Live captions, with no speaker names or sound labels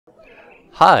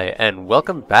Hi, and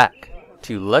welcome back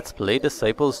to Let's Play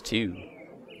Disciples 2.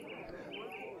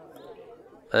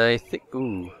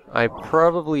 I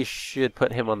probably should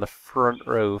put him on the front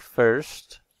row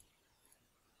first,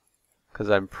 because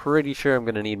I'm pretty sure I'm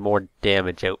going to need more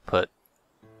damage output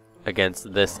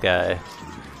against this guy.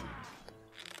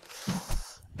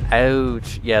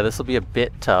 Ouch, yeah, this will be a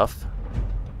bit tough.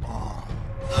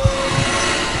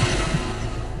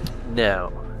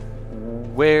 Now,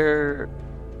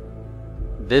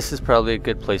 this is probably a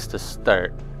good place to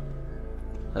start.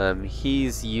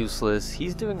 He's useless.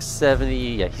 He's doing 70.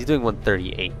 Yeah, he's doing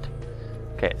 138.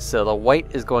 Okay, so the white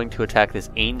is going to attack this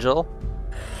angel.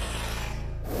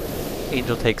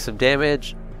 Angel takes some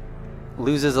damage,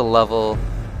 loses a level,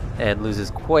 and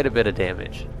loses quite a bit of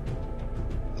damage.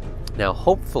 Now,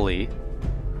 hopefully,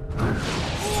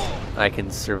 I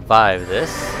can survive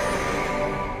this.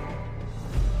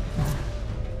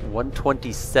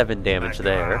 127 damage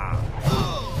there.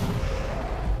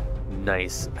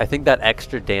 Nice. I think that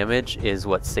extra damage is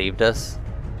what saved us.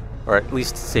 Or at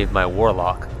least saved my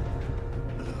warlock.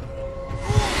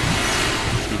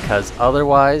 Because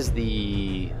otherwise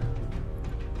the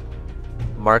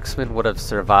marksman would have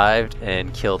survived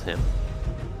and killed him.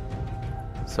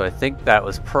 So I think that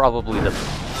was probably the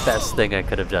best thing I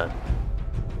could have done.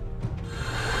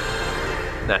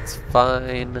 That's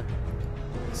fine.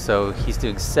 So he's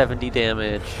doing 70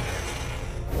 damage.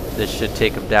 This should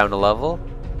take him down a level.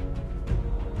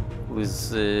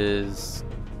 Loses...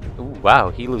 Ooh, wow,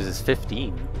 he loses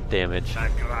 15 damage.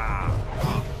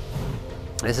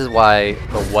 This is why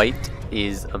the white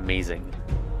is amazing.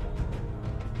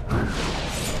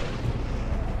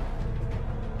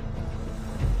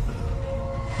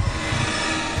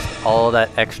 Just all that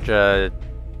extra...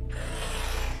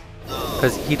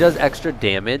 Because he does extra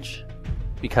damage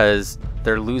because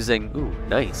they're losing... Ooh,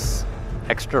 nice.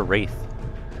 Extra Wraith.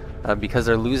 Because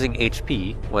they're losing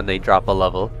HP when they drop a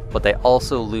level, but they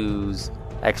also lose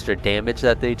extra damage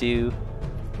that they do.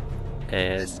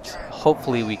 And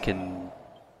hopefully we can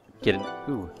get an...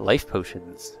 Ooh, life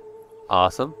potions.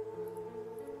 Awesome.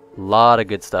 Lot of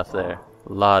good stuff there.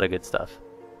 Lot of good stuff.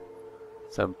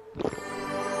 So...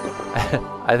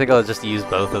 I think I'll just use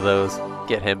both of those.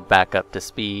 Get him back up to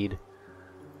speed.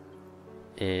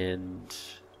 And...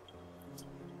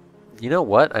 You know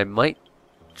what? I might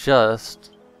just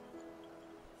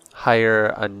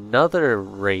hire another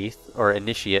Wraith, or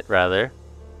Initiate rather.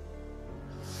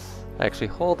 Actually,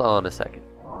 hold on a second.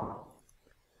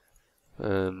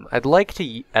 I'd like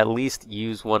to at least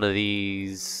use one of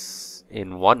these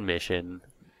in one mission.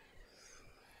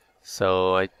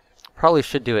 So I probably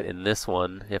should do it in this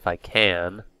one, if I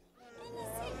can.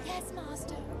 Yes,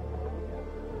 Master.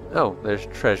 Oh, there's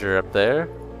treasure up there.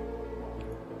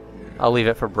 I'll leave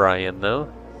it for Brian,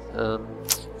 though.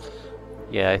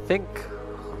 Yeah, I think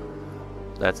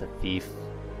that's a thief.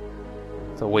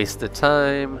 It's a waste of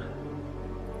time.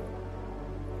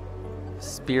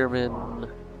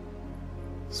 Spearman.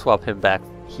 Swap him back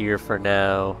here for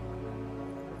now.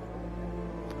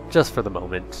 Just for the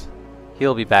moment.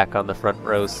 He'll be back on the front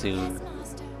row soon.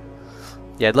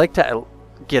 Yeah, I'd like to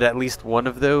get at least one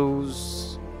of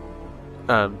those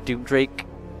Doomdrake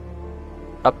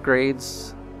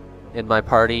upgrades in my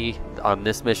party on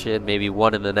this mission, maybe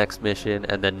one in the next mission,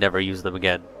 and then never use them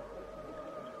again.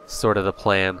 Sort of the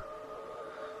plan.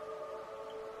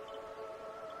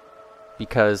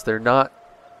 Because they're not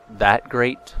that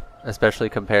great, especially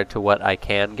compared to what I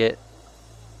can get.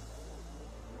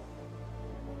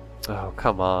 Oh,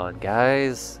 come on,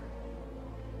 guys.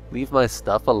 Leave my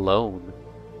stuff alone.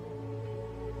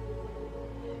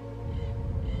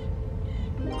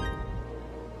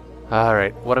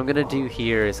 Alright, what I'm gonna do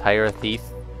here is hire a thief,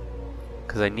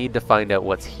 because I need to find out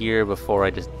what's here before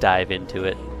I just dive into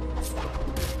it.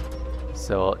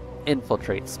 So,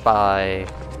 infiltrate spy.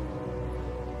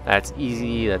 That's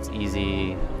easy, that's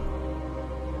easy.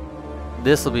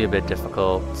 This will be a bit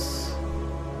difficult,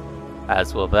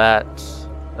 as will that.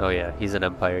 Oh yeah, he's an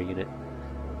Empire unit.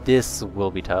 This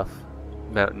will be tough.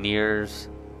 Mountaineers.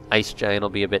 Ice Giant will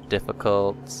be a bit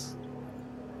difficult,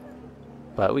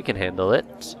 but we can handle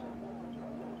it.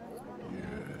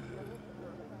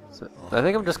 So, I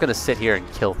think I'm just gonna sit here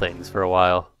and kill things for a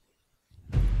while.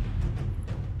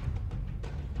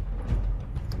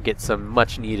 Get some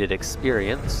much needed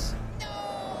experience.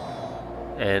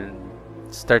 And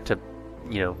start to,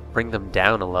 bring them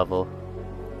down a level.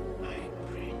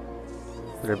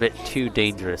 They're a bit too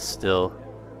dangerous still.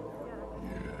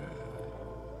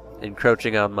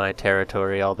 Encroaching on my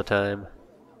territory all the time.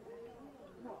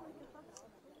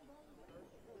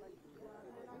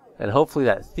 And hopefully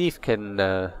that thief can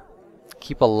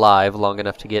keep alive long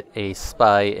enough to get a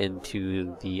spy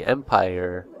into the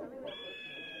Empire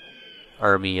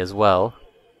army as well,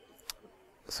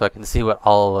 so I can see what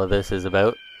all of this is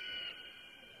about.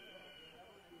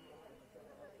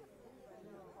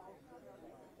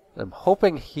 I'm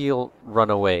hoping he'll run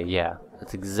away. Yeah,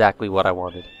 that's exactly what I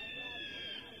wanted.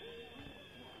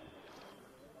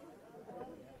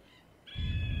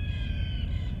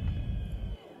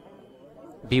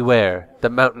 Beware, the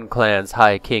Mountain Clan's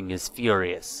High King is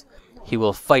furious. He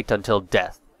will fight until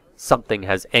death. Something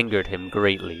has angered him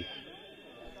greatly.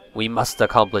 We must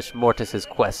accomplish Mortis's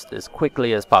quest as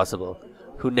quickly as possible.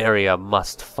 Hunaria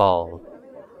must fall.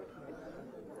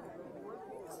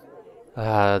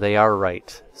 They are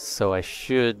right. So I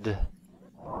should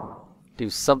do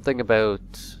something about...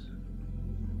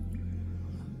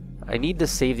 I need to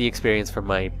save the experience for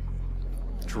my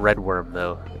Dreadworm,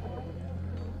 though.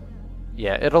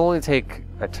 Yeah, it'll only take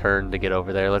a turn to get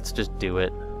over there. Let's just do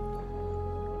it.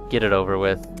 Get it over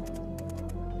with.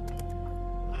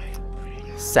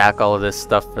 Sack all of this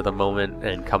stuff for the moment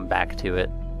and come back to it.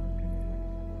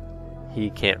 He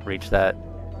can't reach that.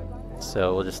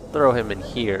 So we'll just throw him in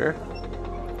here.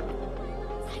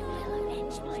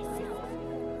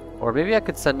 Or maybe I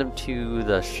could send him to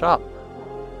the shop.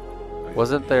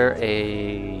 Wasn't there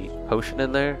a potion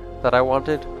in there that I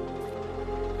wanted?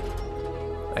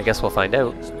 I guess we'll find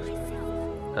out.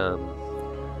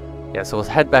 Yeah, so we'll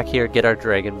head back here, get our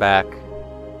dragon back.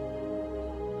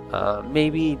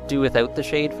 Maybe do without the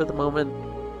shade for the moment.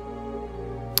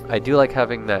 I do like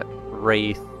having that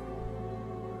wraith.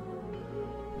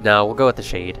 No, we'll go with the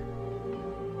shade.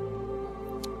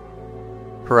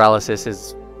 Paralysis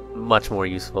is much more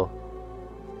useful.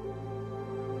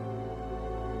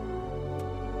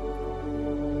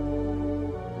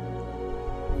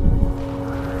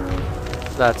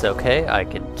 That's okay, I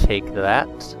can take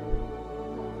that.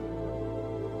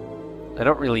 I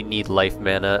don't really need life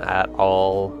mana at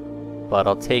all, but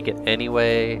I'll take it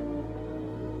anyway.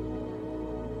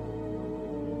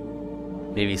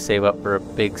 Maybe save up for a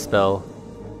big spell.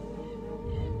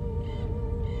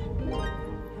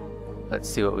 Let's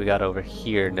see what we got over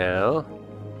here now.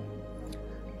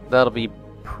 That'll be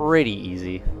pretty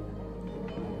easy.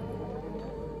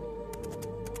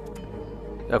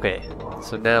 Okay,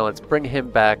 so now let's bring him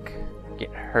back,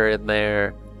 get her in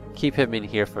there, keep him in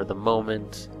here for the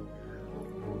moment.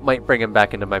 Might bring him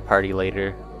back into my party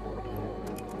later.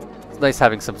 It's nice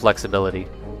having some flexibility.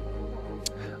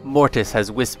 Mortis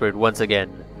has whispered once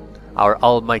again. Our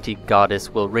almighty goddess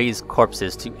will raise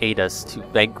corpses to aid us to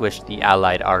vanquish the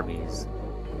allied armies.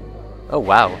 Oh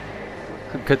wow,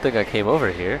 good thing I came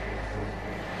over here.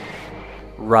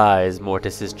 Rise,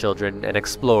 Mortis's children, and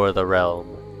explore the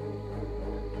realm.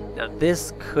 Now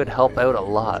this could help out a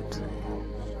lot.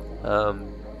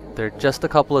 They're just a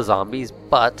couple of zombies,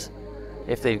 but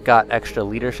if they've got extra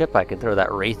leadership, I can throw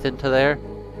that wraith into there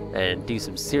and do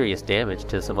some serious damage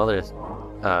to some other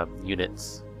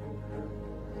units.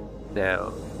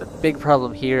 Now, the big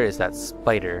problem here is that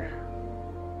spider.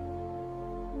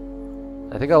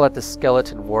 I think I'll let the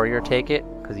skeleton warrior take it,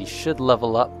 because he should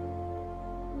level up.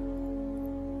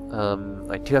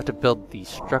 I do have to build the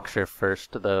structure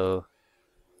first, though.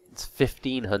 It's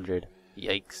 1500.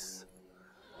 Yikes.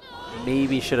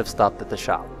 Maybe should have stopped at the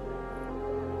shop.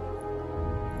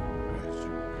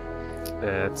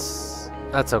 That's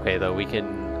okay though. We can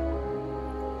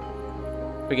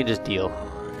just deal.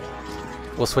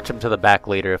 We'll switch him to the back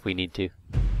later if we need to.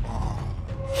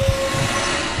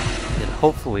 And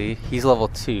hopefully he's level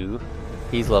 2.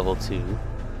 He's level 2.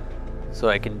 So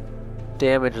I can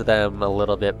damage them a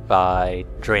little bit by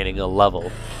draining a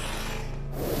level.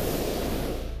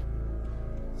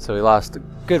 So we lost a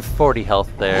good 40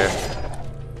 health there.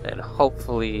 And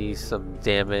hopefully some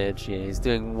damage. Yeah, he's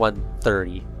doing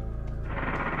 130.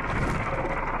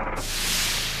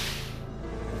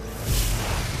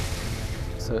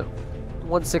 So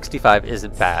 165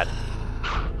 isn't bad.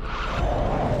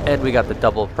 And we got the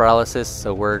double paralysis,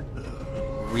 so we're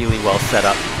really well set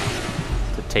up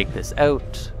to take this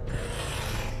out.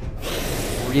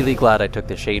 Really glad I took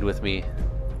the shade with me.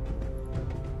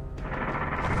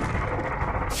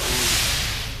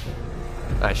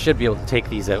 I should be able to take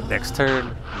these out next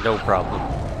turn, no problem.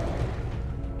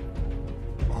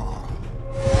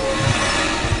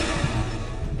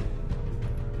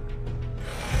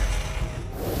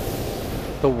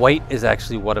 The white is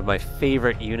actually one of my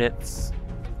favorite units.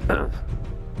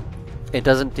 It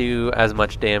doesn't do as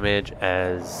much damage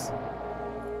as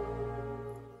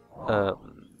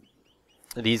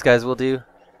these guys will do.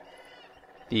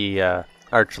 The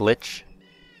Archlich.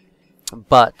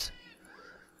 But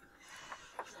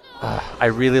I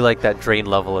really like that drain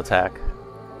level attack.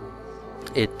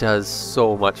 It does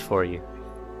so much for you.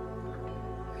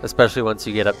 Especially once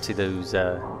you get up to those,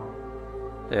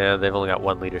 yeah, they've only got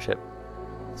one leadership.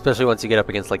 Especially once you get up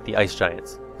against, like, the ice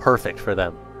giants. Perfect for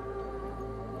them.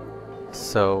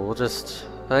 So,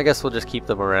 I guess we'll just keep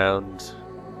them around.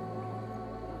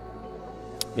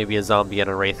 Maybe a zombie and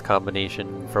a wraith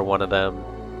combination for one of them.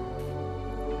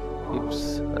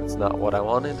 Oops, that's not what I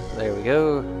wanted. There we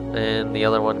go. And the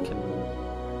other one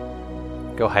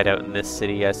can go hide out in this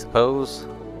city, I suppose.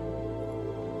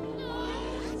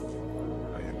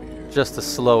 Just to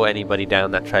slow anybody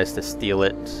down that tries to steal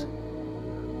it.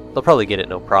 They'll probably get it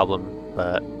no problem,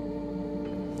 but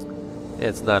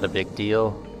it's not a big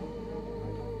deal.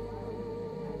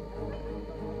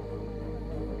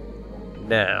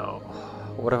 Now,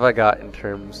 what have I got in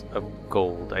terms of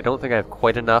gold? I don't think I have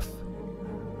quite enough.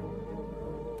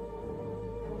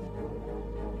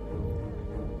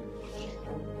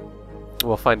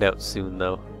 We'll find out soon,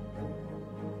 though.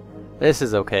 This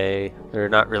is okay. They're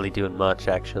not really doing much,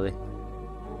 actually.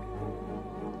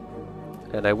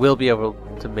 And I will be able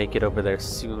to make it over there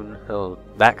soon. Oh,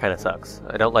 that kind of sucks.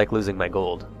 I don't like losing my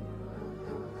gold.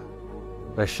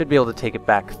 But I should be able to take it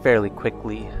back fairly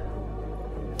quickly.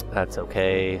 That's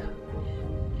okay.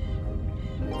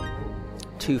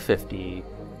 250.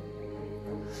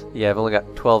 Yeah, I've only got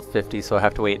 1250, so I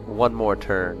have to wait one more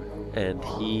turn. And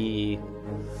he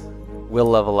will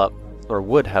level up, or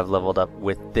would have leveled up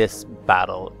with this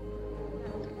battle.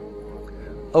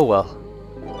 Oh well.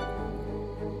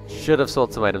 Should have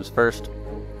sold some items first.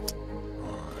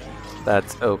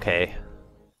 That's okay.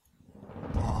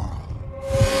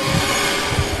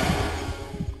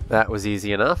 That was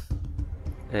easy enough.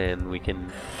 And we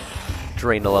can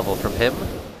drain a level from him.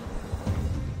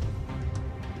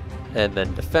 And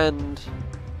then defend.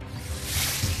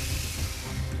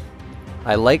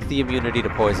 I like the immunity to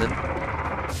poison.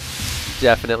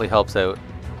 Definitely helps out.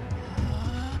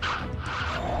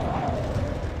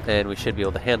 And we should be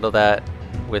able to handle that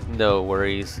with no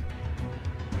worries.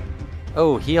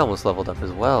 Oh, he almost leveled up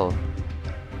as well.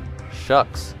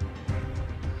 Shucks.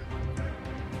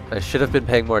 I should have been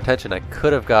paying more attention. I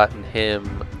could have gotten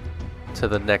him to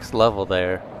the next level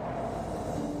there.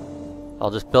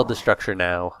 I'll just build the structure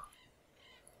now.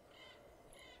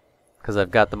 Because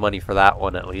I've got the money for that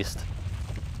one at least.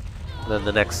 Then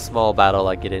the next small battle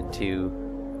I get into...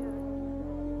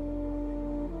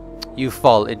 You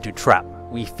fall into trap.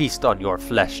 We feast on your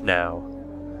flesh now.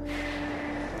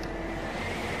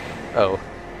 Oh.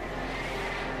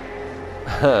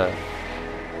 Huh.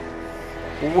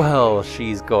 Well,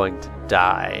 she's going to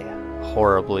die.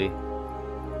 Horribly.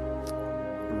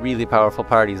 Really powerful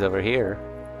parties over here.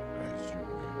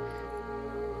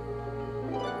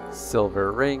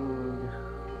 Silver ring.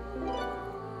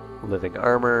 Living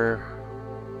armor.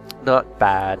 Not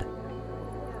bad.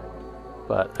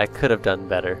 But I could have done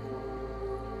better.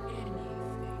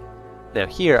 Now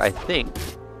here, I think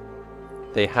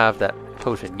they have that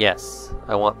potion. Yes,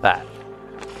 I want that.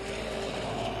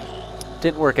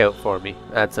 Didn't work out for me.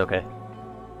 That's okay.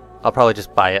 I'll probably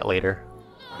just buy it later.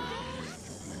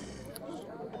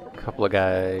 A couple of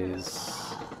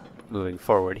guys moving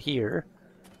forward here.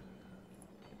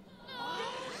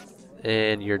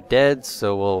 And you're dead,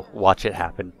 so we'll watch it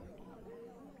happen.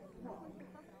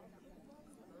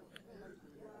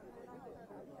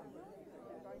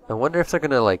 I wonder if they're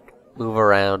gonna, like, move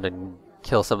around and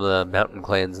kill some of the mountain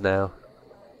clans now.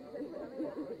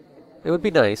 It would be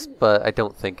nice, but I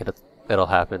don't think it'll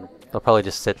happen. They'll probably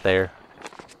just sit there.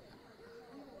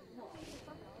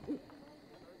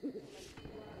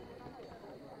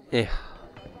 Yeah,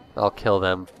 I'll kill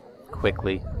them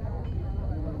quickly.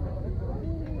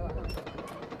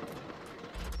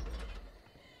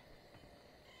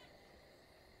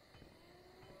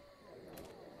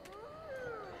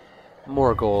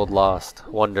 More gold lost.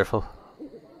 Wonderful.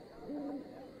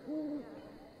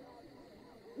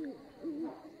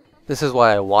 This is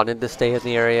why I wanted to stay in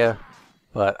the area,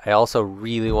 but I also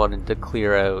really wanted to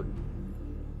clear out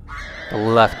the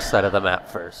left side of the map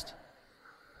first.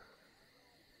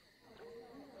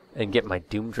 And get my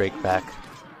Doom Drake back.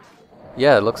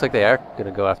 Yeah, it looks like they are going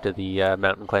to go after the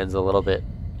mountain clans a little bit,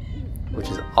 which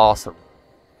is awesome.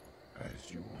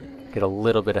 Get a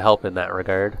little bit of help in that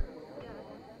regard.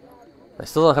 I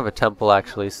still don't have a temple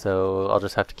actually, so I'll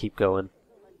just have to keep going.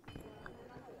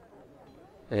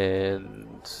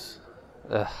 And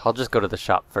I'll just go to the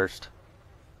shop first.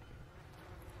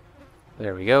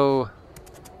 There we go.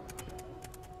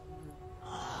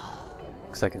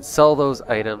 Because I can sell those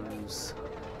items.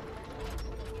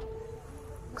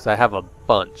 Because I have a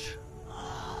bunch.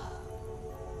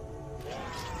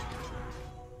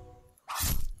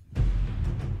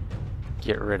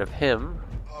 get rid of him.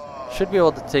 Should be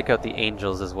able to take out the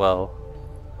angels as well,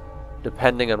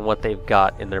 depending on what they've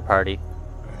got in their party.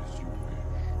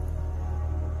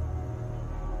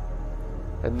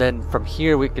 And then from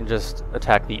here we can just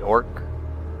attack the orc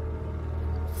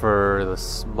for the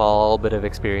small bit of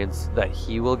experience that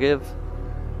he will give,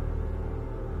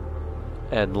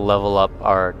 and level up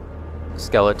our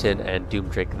skeleton and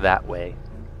doomdrake that way.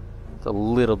 It's a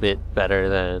little bit better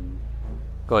than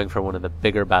going for one of the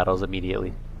bigger battles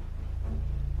immediately.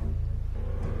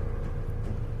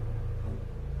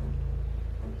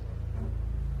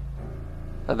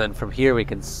 And then from here we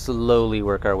can slowly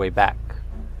work our way back,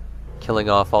 killing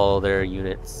off all their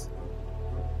units.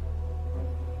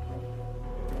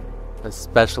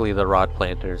 Especially the rod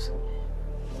planters.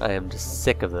 I am just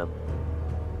sick of them.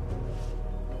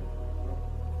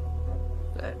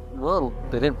 Well,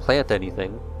 they didn't plant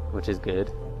anything, which is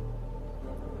good.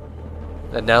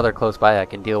 And now they're close by, I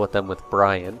can deal with them with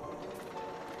Brian.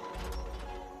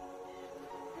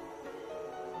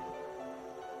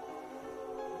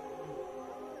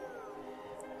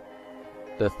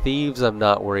 The thieves I'm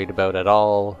not worried about at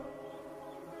all.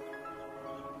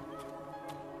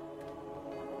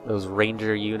 Those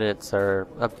ranger units are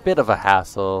a bit of a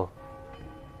hassle.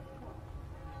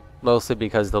 Mostly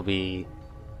because they'll be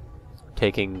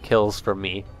taking kills from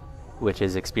me, which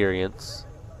is experience.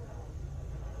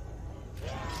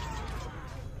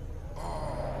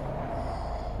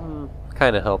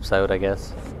 Kinda helps out, I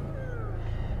guess.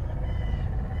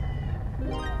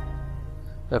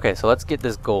 Okay, so let's get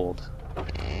this gold.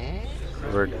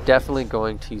 We're definitely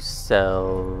going to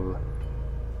sell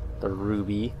the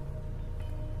ruby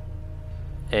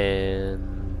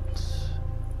and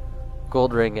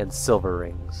gold ring and silver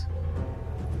rings.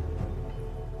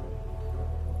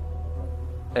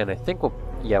 And I think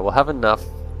we'll have enough.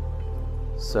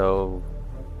 So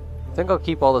I think I'll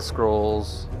keep all the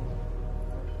scrolls.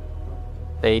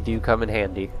 They do come in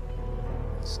handy.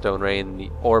 Stone Ray and the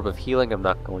Orb of Healing I'm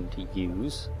not going to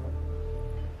use.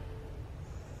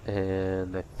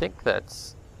 And I think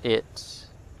that's it.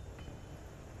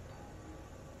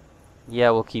 Yeah,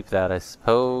 we'll keep that, I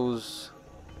suppose.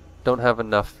 Don't have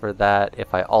enough for that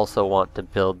if I also want to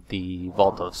build the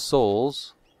Vault of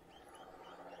Souls.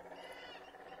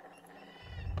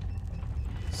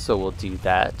 So we'll do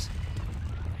that.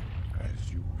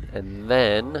 And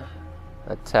then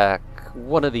attack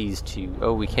one of these two.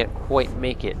 Oh, we can't quite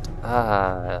make it.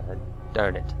 Ah,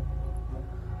 darn it.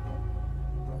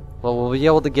 Well, we'll be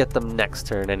able to get them next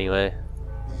turn anyway.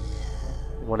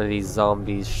 One of these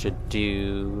zombies should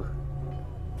do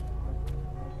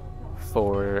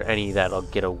for any that'll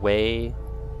get away.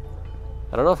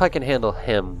 I don't know if I can handle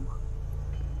him.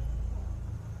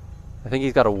 I think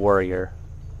he's got a warrior,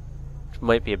 which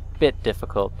might be a bit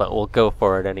difficult, but we'll go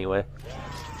for it anyway.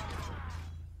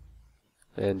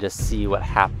 And just see what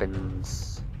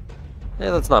happens.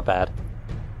 Yeah, that's not bad.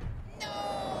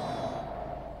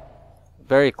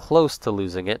 Very close to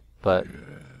losing it, but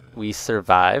we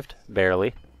survived,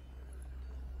 barely.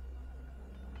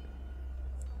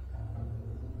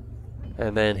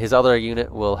 And then his other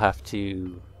unit will have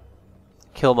to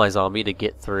kill my zombie to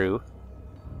get through,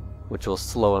 which will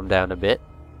slow him down a bit.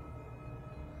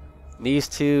 These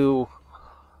two,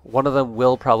 one of them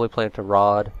will probably plant a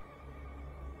rod,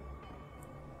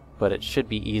 but it should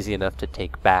be easy enough to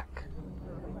take back.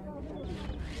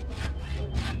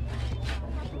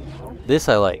 This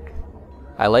I like.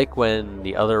 I like when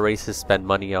the other races spend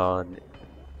money on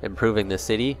improving the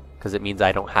city, because it means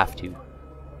I don't have to.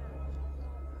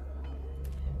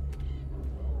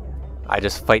 I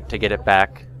just fight to get it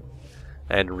back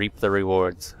and reap the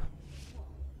rewards.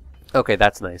 Okay,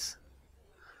 that's nice.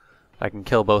 I can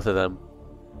kill both of them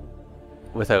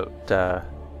without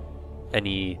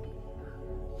any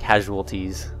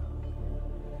casualties,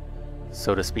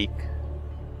 so to speak.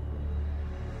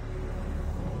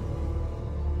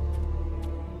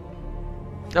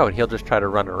 Oh, and he'll just try to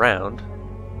run around,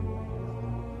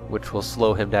 which will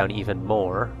slow him down even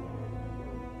more.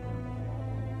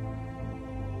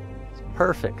 It's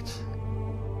perfect.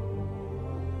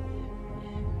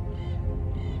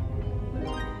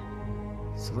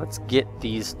 So let's get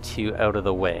these two out of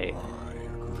the way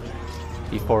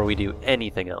before we do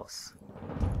anything else.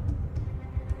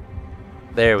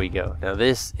 There we go. Now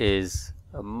this is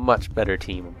a much better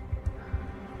team,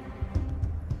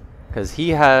 because he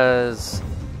has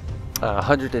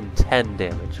 110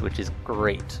 damage, which is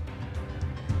great.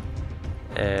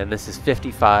 And this is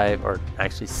 55, or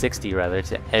actually 60 rather,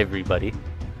 to everybody.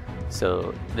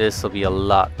 So this will be a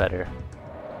lot better.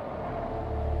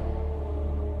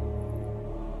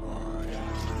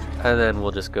 And then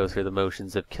we'll just go through the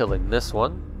motions of killing this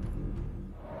one.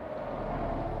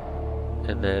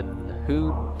 And then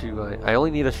who do I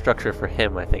only need a structure for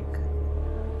him, I think.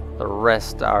 The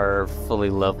rest are fully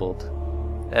leveled,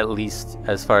 at least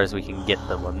as far as we can get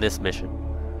them on this mission.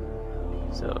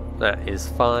 So that is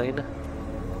fine.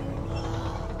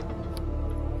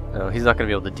 No, he's not going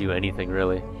to be able to do anything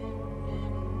really.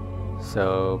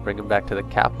 So bring him back to the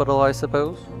capital, I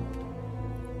suppose.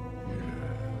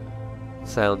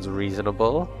 Sounds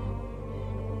reasonable.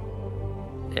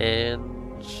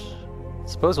 And I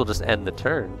suppose we'll just end the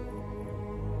turn.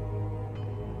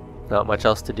 Not much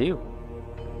else to do.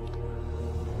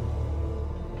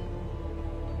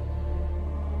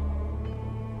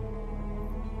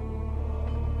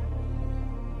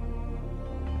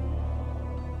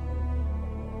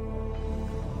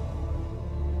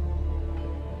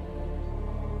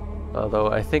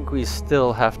 Although I think we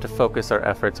still have to focus our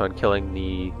efforts on killing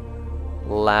the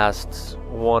last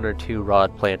 1 or 2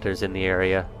 rod planters in the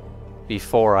area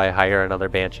before I hire another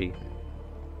Banshee.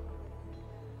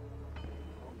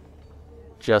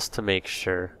 Just to make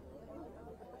sure.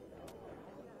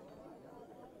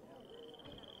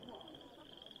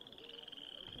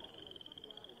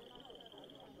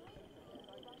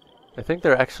 I think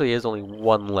there actually is only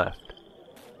 1 left,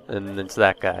 and it's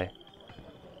that guy.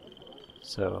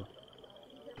 So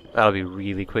that'll be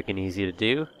really quick and easy to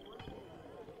do.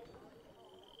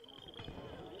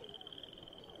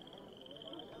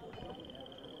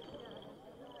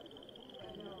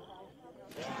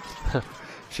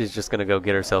 She's just gonna go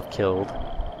get herself killed.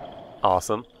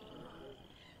 Awesome.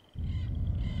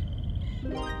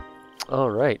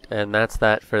 Alright, and that's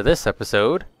that for this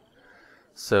episode.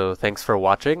 So thanks for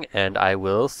watching, and I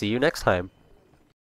will see you next time.